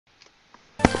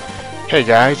Hey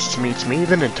guys, it's me,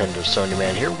 the Nintendo Sony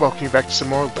Man here. Welcome you back to some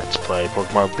more Let's Play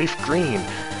Pokemon LeafGreen.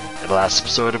 In the last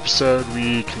episode,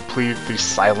 we completed the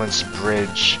Silence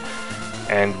Bridge,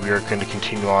 and we are going to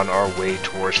continue on our way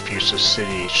towards Fuchsia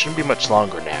City. It shouldn't be much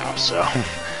longer now, so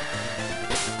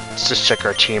let's just check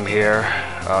our team here.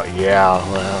 Yeah,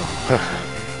 well,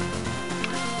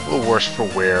 a little worse for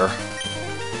wear.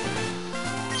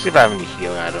 See if I have any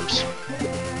healing items.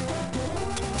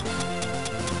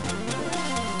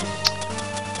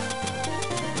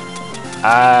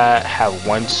 I have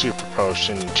one super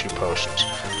potion and 2 potions.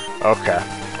 Okay,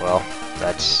 well,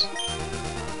 that's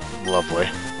lovely.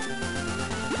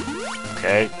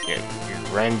 Okay, get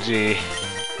Renji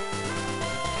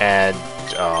and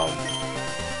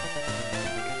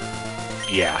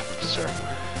yeah, sir.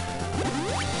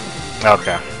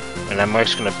 Okay, and I'm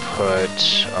just gonna put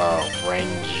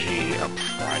Renji up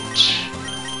front.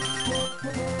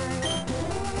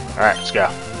 All right, let's go.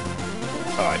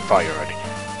 Oh, I fought you already.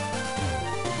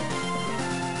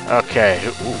 Okay,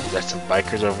 ooh, that's some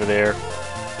bikers over there.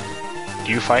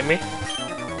 Do you fight me?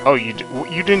 Oh, you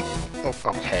didn't. Oh,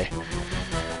 okay.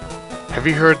 Have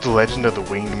you heard the legend of the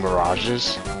winged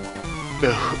mirages?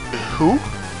 The who?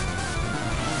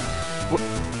 What,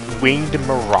 winged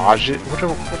mirages? What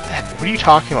are you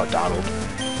talking about, Donald?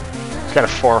 It's got a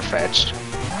far-fetched,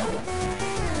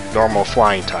 normal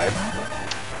flying type.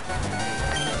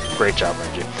 Great job,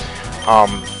 Reggie.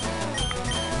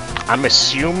 I'm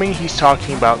assuming he's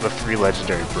talking about the 3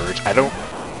 legendary birds. I don't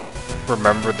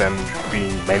remember them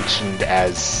being mentioned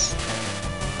as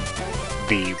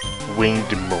the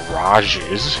winged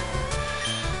mirages.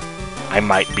 I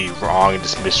might be wrong and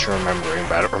just misremembering,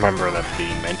 but I don't remember them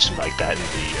being mentioned like that in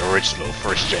the original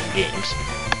first-gen games.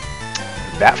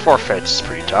 That Farfetch is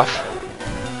pretty tough.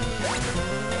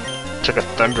 Took a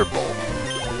Thunderbolt.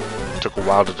 Took a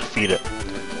while to defeat it.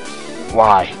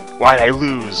 Why? Why'd I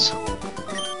lose?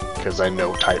 Because I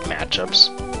know type matchups.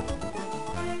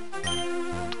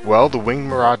 Well, the winged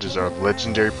mirages are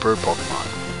legendary bird Pokemon.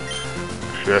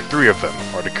 There are 3 of them: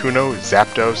 Articuno,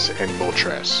 Zapdos, and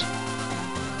Moltres.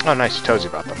 Oh nice, it tells you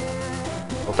about them.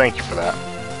 Well, thank you for that.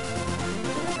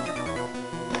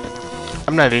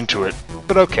 I'm not into it,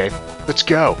 but okay, let's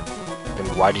go. Then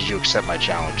why did you accept my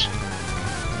challenge?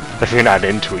 If you're not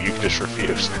into it, you can just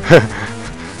refuse.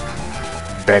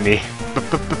 Benny.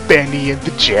 Benny and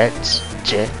the Jets.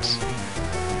 There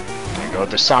you go,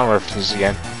 the song references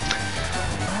again.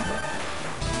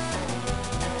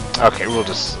 Okay, we'll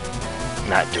just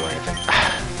not do anything.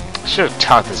 Should have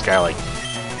taught this guy, like,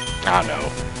 I don't know,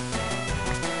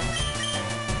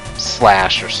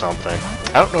 Slash or something.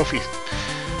 I don't know if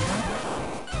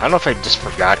I just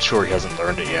forgot to or he hasn't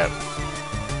learned it yet.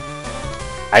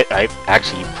 I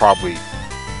actually probably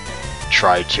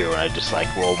tried to, and I just like,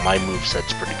 well, my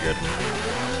moveset's pretty good.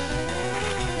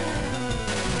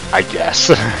 I guess.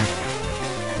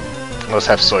 Let's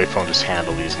have Soyphone just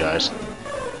handle these guys.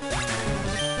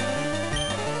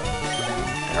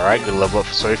 Alright, good level up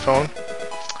for Soyphone.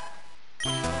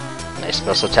 Nice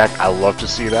special attack, I love to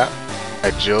see that.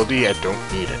 Agility, I don't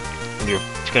need it. You're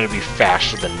going to be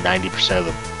faster than 90% of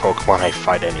the Pokemon I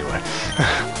fight anyway.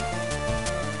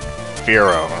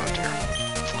 Fearow, oh dear.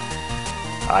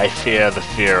 I fear the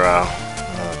Fearow.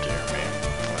 Oh dear me.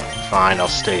 Fine, I'll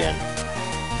stay in.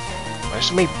 Why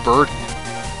so many bird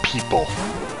people?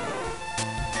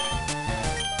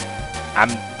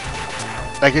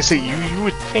 Like I said, you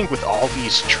would think with all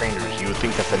these trainers, you would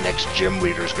think that the next gym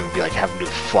leader is going to be like having to do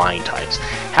with flying types.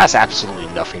 It has absolutely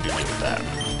nothing to do with that.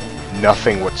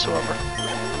 Nothing whatsoever.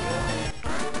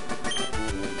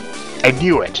 I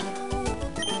knew it!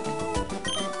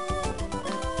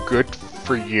 Good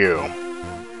for you.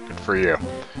 Good for you.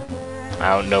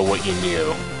 I don't know what you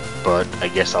knew, but I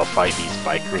guess I'll fight these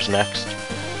bikers next,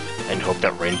 and hope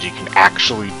that Renji can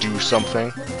actually do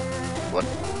something. What?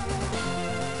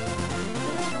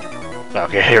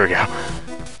 Okay, here we go.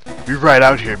 We ride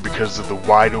out here because of the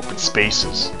wide open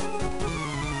spaces.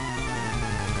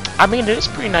 I mean, it is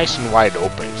pretty nice and wide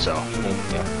open, so,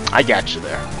 yeah, I got you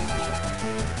there.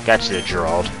 Got you there,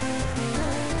 Gerald.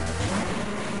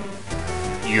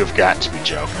 You have got to be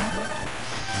joking.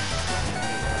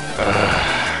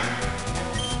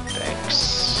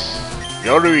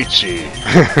 Yoruichi!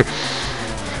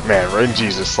 Man,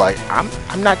 Renji's just like,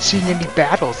 I'm not seeing any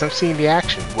battles, I'm seeing the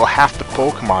action. Well, half the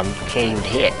Pokemon can't even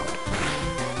hit.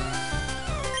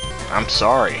 I'm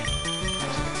sorry.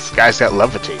 This guy's got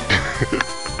Levitate.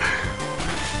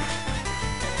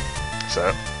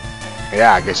 So,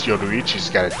 yeah, I guess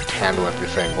Yoruichi's gotta handle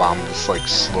everything while I'm just like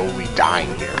slowly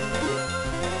dying here.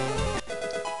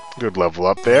 Good level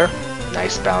up there.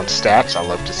 Nice balanced stats, I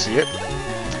love to see it.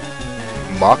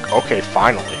 Muck? Okay,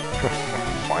 finally.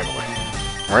 Finally.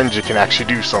 Renji can actually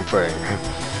do something.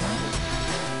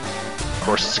 Of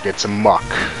course, it's against a Muck,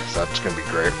 so that's gonna be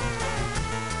great.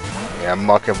 Yeah,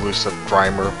 Muck evolution of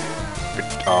Grimer.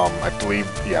 But, I believe,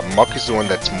 yeah, Muck is the one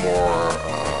that's more,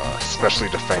 especially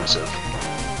defensive.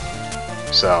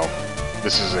 So,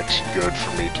 this is actually good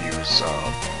for me to use,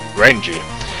 Renji.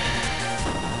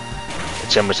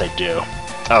 It's how much I do.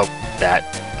 Oh, that.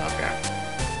 Okay.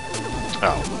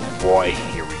 Oh, boy.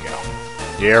 Here we go.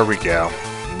 There we go.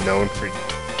 Known for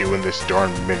doing this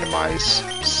darn minimize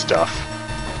stuff.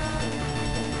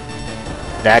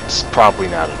 That's probably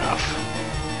not enough.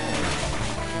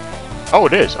 Oh,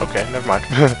 it is. Okay, never mind.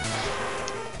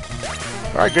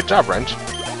 Alright, good job, Renj.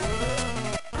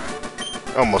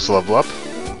 Almost level up.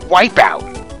 Wipeout!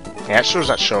 Yeah, that show's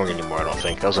not showing anymore, I don't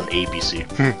think. That was on ABC.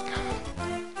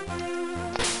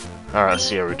 Alright, let's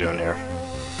see how we're doing here.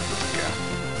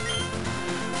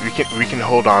 Okay. We can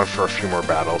hold on for a few more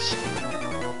battles.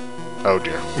 Oh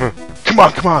dear. Come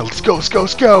on, let's go!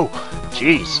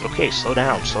 Jeez, okay, slow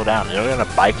down. I know you're on a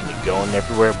bike and you're going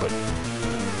everywhere, but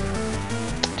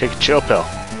take a chill pill,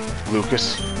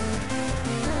 Lucas.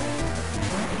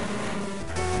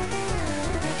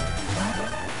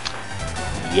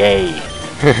 Yay.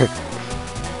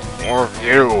 More of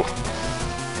you.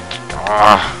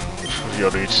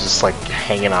 Yoda is just like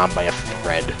hanging on by a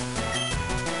thread.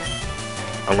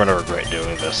 I'm gonna regret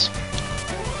doing this.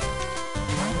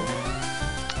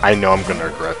 I know I'm gonna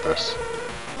regret this.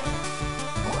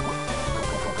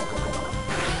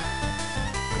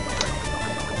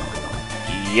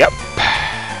 Yep.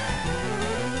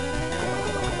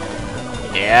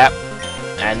 Yep.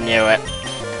 I knew it.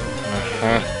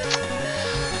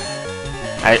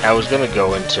 I was gonna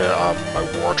go into my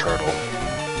War Turtle.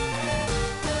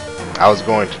 I was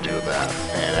going to do that,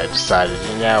 and I decided,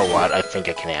 you know what, I think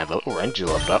I can handle it. Oh, Renji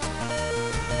leveled up.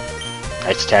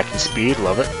 Nice attack and speed,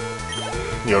 love it.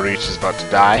 Yoreach is about to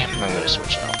die. I'm gonna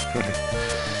switch out.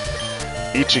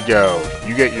 Ichigo,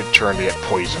 you get your turn to get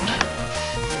poisoned.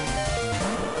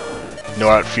 Know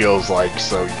how it feels like,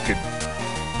 so you could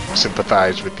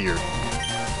sympathize with your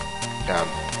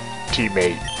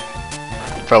teammate,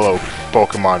 fellow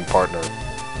Pokemon partner.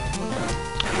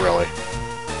 Really.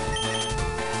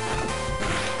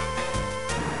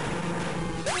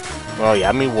 Well, yeah,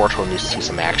 I mean, Wartortle needs to see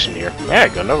some action here. There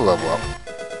you go, another level up.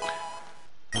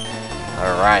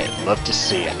 Alright, love to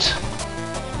see it.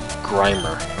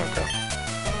 Grimer, okay.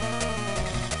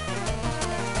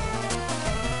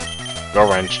 Go,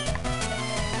 Renj.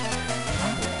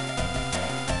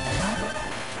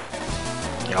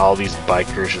 Yeah, all these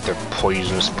bikers with their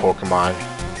poisonous Pokemon.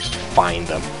 Just find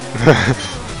them.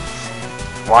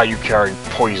 Why are you carrying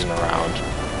poison around?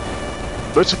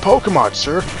 It's a Pokemon,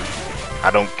 sir. I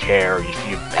don't care if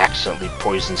you accidentally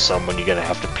poison someone, you're gonna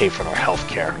have to pay for their health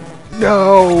care.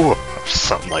 No!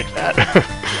 Something like that.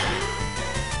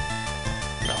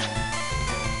 No.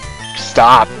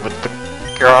 Stop with the...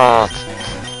 God.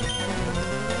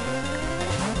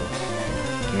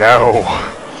 No!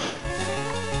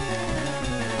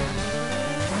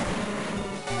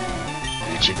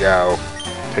 Ichigo,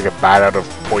 take a bite out of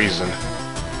poison.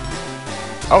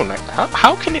 Oh, no.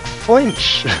 How can it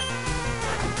flinch?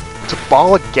 It's a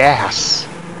ball of gas.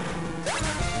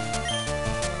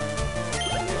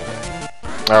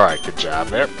 Alright, good job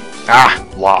there. Ah!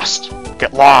 Lost.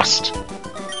 Get lost!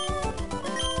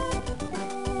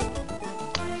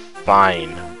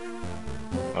 Fine.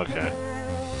 Okay.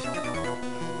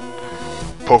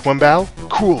 Pokemon Battle?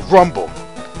 Cool, Rumble!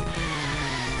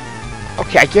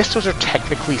 Okay, I guess those are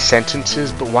technically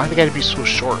sentences, but why they gotta be so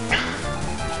short?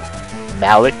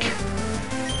 Malik?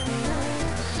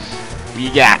 What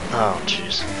you got? Oh,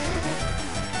 jeez.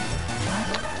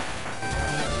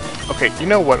 Okay, you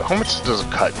know what? How much does a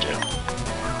cut do?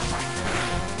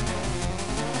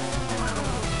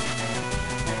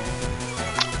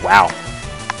 Wow.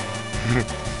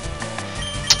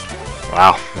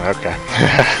 Wow, okay.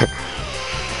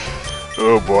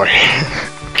 Oh boy.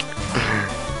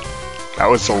 That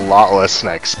was a lot less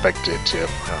than I expected it to.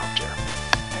 Oh dear.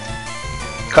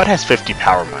 Cut has 50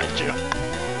 power, mind you.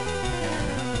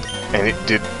 And it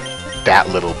did that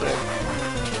little bit.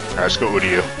 Alright, let's go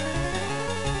Udiu.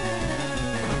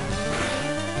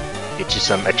 Get you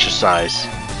some exercise.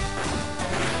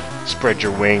 Spread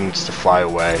your wings to fly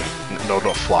away. No,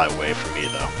 don't fly away from me,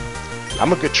 though.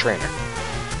 I'm a good trainer.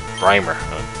 Grimer.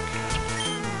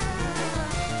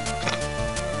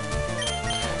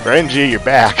 Renji, you're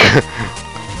back.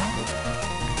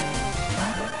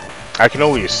 I can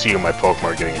only assume my Pokemon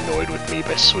are getting annoyed with me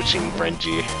by switching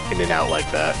Renji in and out like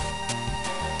that.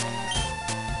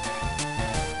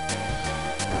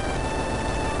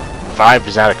 5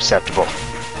 is not acceptable.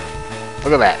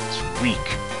 Look at that, it's weak.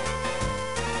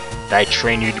 Did I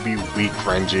train you to be weak,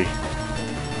 Renji?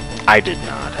 I did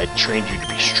not. I trained you to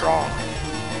be strong.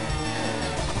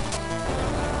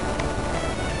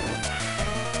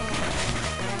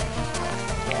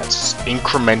 Yeah, it's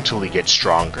incrementally get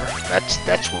stronger.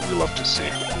 That's what we love to see.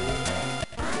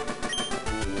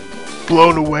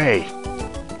 Blown away!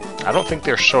 I don't think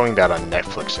they're showing that on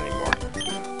Netflix anymore.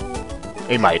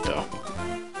 They might, though.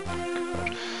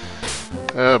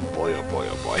 Oh boy, oh boy,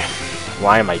 oh boy.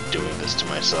 Why am I doing this to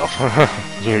myself?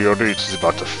 Yoruichi's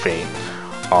about to faint.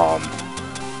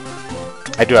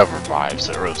 I do have revive,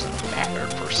 so it really doesn't matter,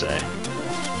 per se.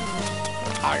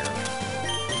 Iron.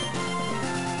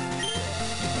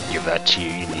 Give that to you,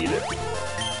 you need it.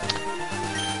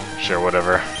 Sure,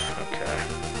 whatever.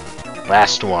 Okay.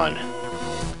 Last one.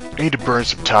 I need to burn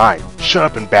some time. Shut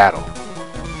up and battle.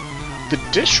 The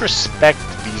disrespect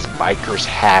these bikers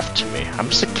have to me. I'm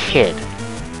just a kid.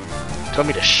 Tell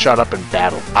me to shut up and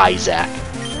battle, Isaac.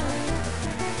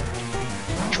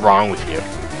 What's wrong with you?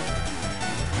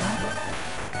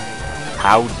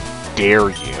 How dare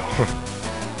you?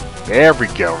 There we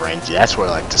go, Renji. That's what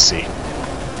I like to see.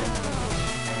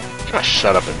 You're gonna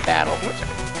shut up and battle.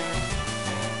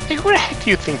 Hey, who the heck do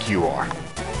you think you are?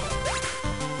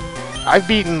 I've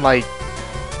beaten like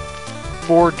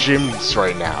 4 gyms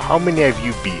right now. How many have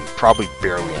you beaten? Probably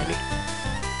barely any.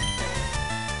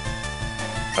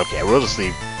 Okay, we'll just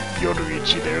leave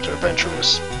Yoruichi there to eventually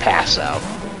just pass out.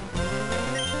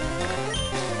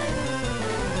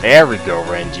 There we go,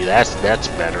 Renji. That's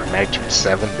better. Magnitude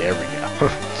 7. There we go.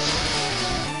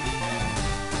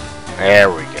 There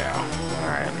we go.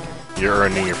 Alright. You're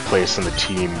earning your place on the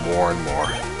team more and more.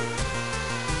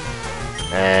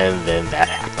 And then that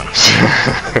happens.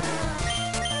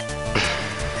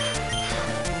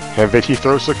 And then he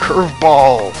throws a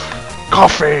curveball!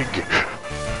 Coughing!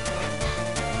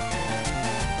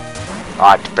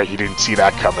 I bet he didn't see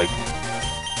that coming.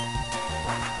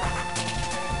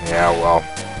 Yeah, well.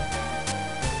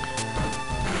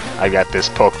 I got this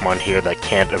Pokemon here that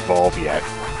can't evolve yet.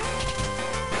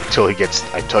 Until I get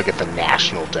the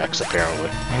national dex, apparently.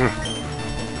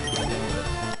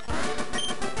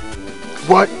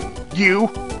 What? You?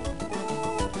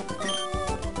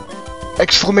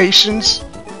 Exclamations?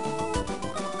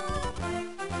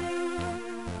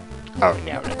 Oh,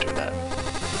 yeah, we're not doing that.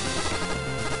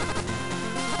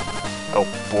 Oh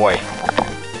boy.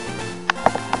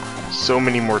 So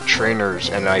many more trainers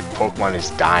and my Pokemon is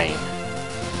dying.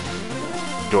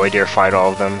 Do I dare fight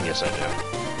all of them? Yes, I do.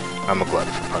 I'm a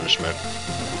glutton for punishment.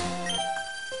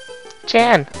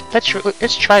 Jan,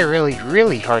 let's try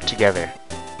really hard together.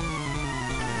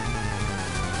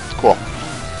 Cool.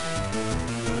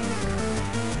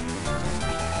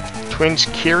 Twins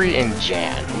Kiri and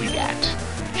Jan, who we got?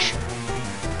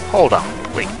 Hold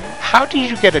on, wait. How did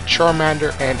you get a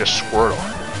Charmander and a Squirtle?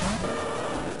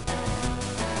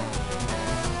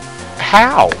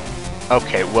 How?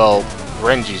 Okay, well,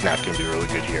 Renji's not gonna be really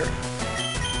good here.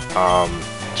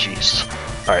 Jeez.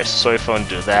 Alright, Soy Phone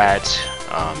do that.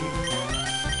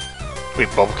 Wait,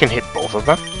 Bubble can hit both of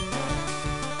them?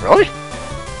 Really?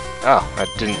 Oh, I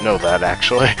didn't know that,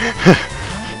 actually.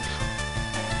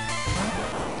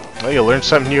 Well, you learn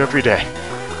something new every day.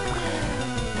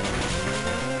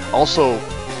 Also,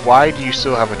 why do you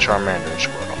still have a Charmander and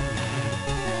Squirtle?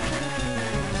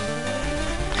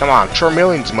 Come on,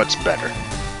 Charmeleon's much better.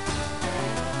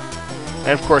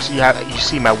 And of course, you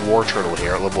see my War Turtle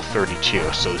here at level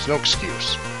 32, so there's no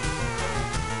excuse.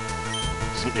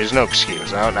 There's no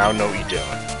excuse. I don't know what you're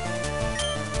doing.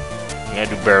 You gotta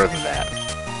do better than that.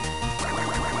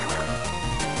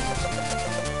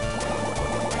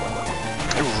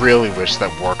 I really wish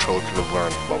that War Turtle could have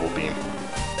learned Bubble Beam.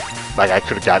 Like, I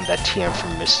could have gotten that TM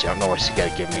from Misty. I don't know why she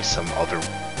gotta give me some other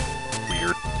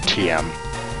weird TM.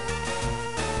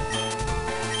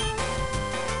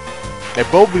 That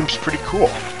Bubble Beam's pretty cool.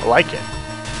 I like it.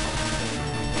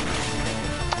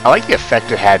 I like the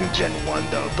effect it had in Gen 1,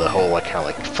 though. The whole, like, kind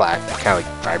of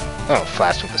like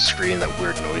flash with the screen, that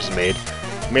weird noise it made.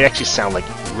 It made it actually sound, like,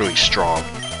 really strong.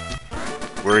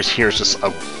 Whereas here's just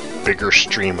a bigger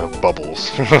stream of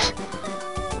bubbles.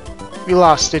 We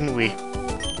lost, didn't we?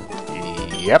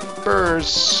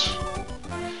 Yepers.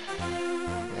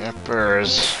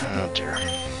 Yepers. Oh dear.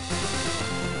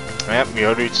 Yep,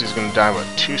 Yoruichi's gonna die with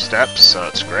 2 steps, so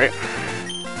that's great.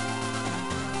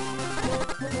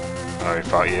 Already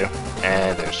fought you.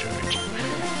 And there's Yoruichi.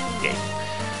 Yay.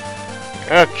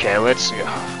 Okay, let's go.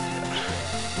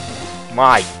 Oh,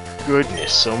 my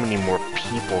goodness, so many more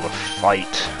people to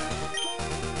fight.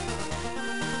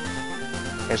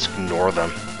 Let's ignore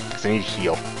them, because they need to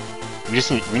heal.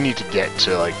 We need to get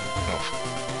to, like...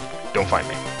 Oh, don't find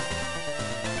me.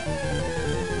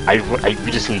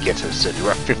 We just need to get to the city.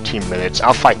 We're at 15 minutes.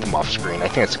 I'll fight them off screen. I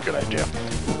think that's a good idea.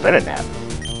 Venonat.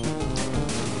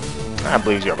 I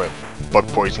believe you have a bug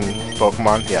poison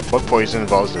Pokemon. Yeah, bug poison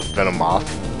involves the Venomoth.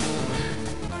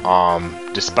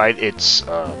 Despite its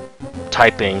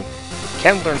typing,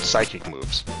 can learn psychic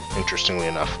moves. Interestingly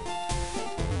enough.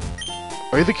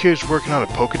 Are you the kids working on a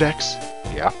Pokedex?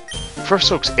 Yeah.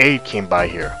 First Oak's aide came by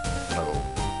here.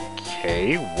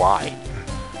 Okay, why?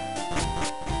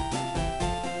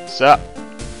 Sup?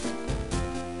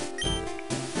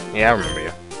 Yeah, I remember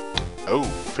you. Oh,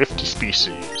 50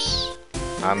 species.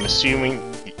 I'm assuming...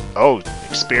 Oh,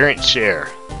 experience share.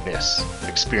 Yes,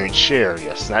 experience share.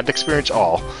 Yes, not experience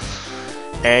all.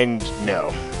 And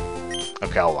no.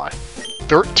 Okay, I'll lie.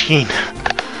 13.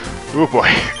 Oh boy.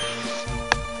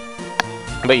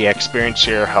 But yeah, experience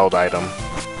share, held item.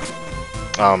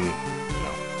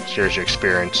 Shares your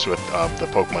experience with the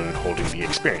Pokemon holding the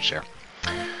experience share.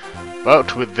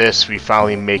 But with this, we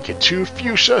finally make it to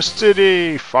Fuchsia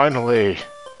City! Finally!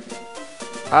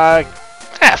 A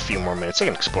few more minutes. I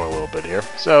can explore a little bit here.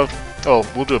 So,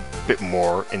 we'll do a bit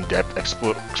more in-depth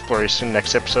exploration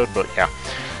next episode, but yeah.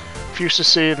 Fuchsia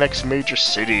City, next major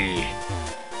city.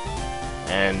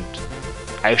 And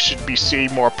I should be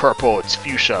seeing more purple. It's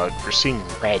fuchsia. We're seeing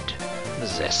red. What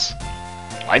is this?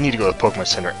 I need to go to the Pokemon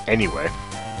Center anyway.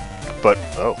 But,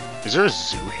 oh, is there a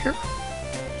zoo here?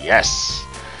 Yes!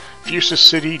 Fuchsia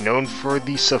City, known for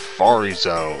the Safari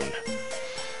Zone.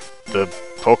 The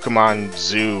Pokemon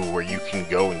Zoo where you can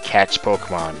go and catch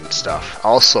Pokemon and stuff.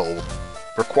 Also,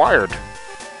 required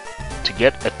to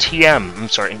get a TM. I'm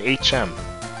sorry, an HM.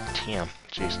 TM.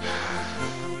 Jeez.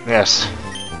 Yes.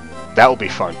 That will be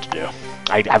fun to do.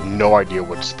 I have no idea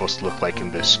what it's supposed to look like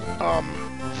in this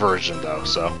version, though,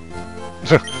 so...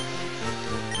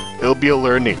 It'll be a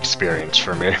learning experience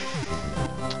for me.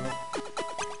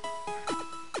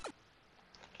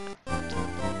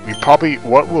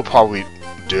 What we'll probably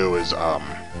do is,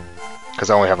 because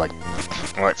I only have like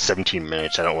 17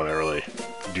 minutes, I don't want to really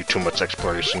do too much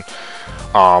exploration.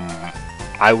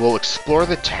 I will explore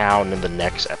the town in the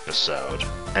next episode,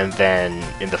 and then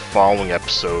in the following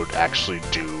episode actually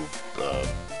do the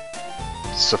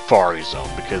Safari Zone,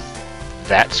 because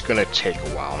that's going to take a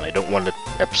while, and I don't want an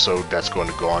episode that's going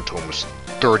to go on to almost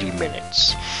 30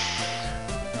 minutes.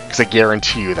 Because I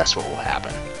guarantee you that's what will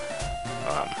happen.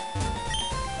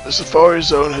 The Safari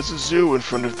Zone has a zoo in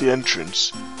front of the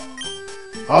entrance.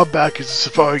 Our back is a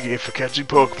safari game for catching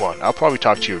Pokemon. I'll probably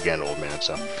talk to you again, old man,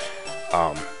 so...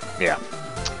 yeah.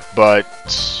 But...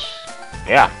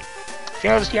 yeah. I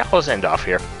think I'll just end off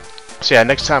here. So yeah,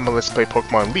 next time on Let's Play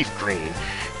Pokemon LeafGreen,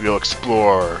 we'll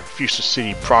explore Fuchsia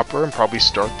City proper and probably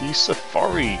start the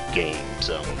Safari game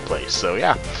zone place. So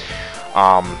yeah.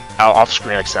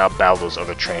 Off-screen, I'll battle those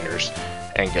other trainers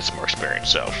and get some more experience.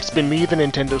 So, it's been me, the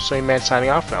Nintendo Soy Man, signing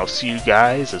off, and I'll see you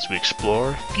guys as we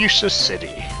explore Fuchsia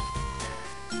City.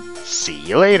 See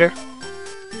you later!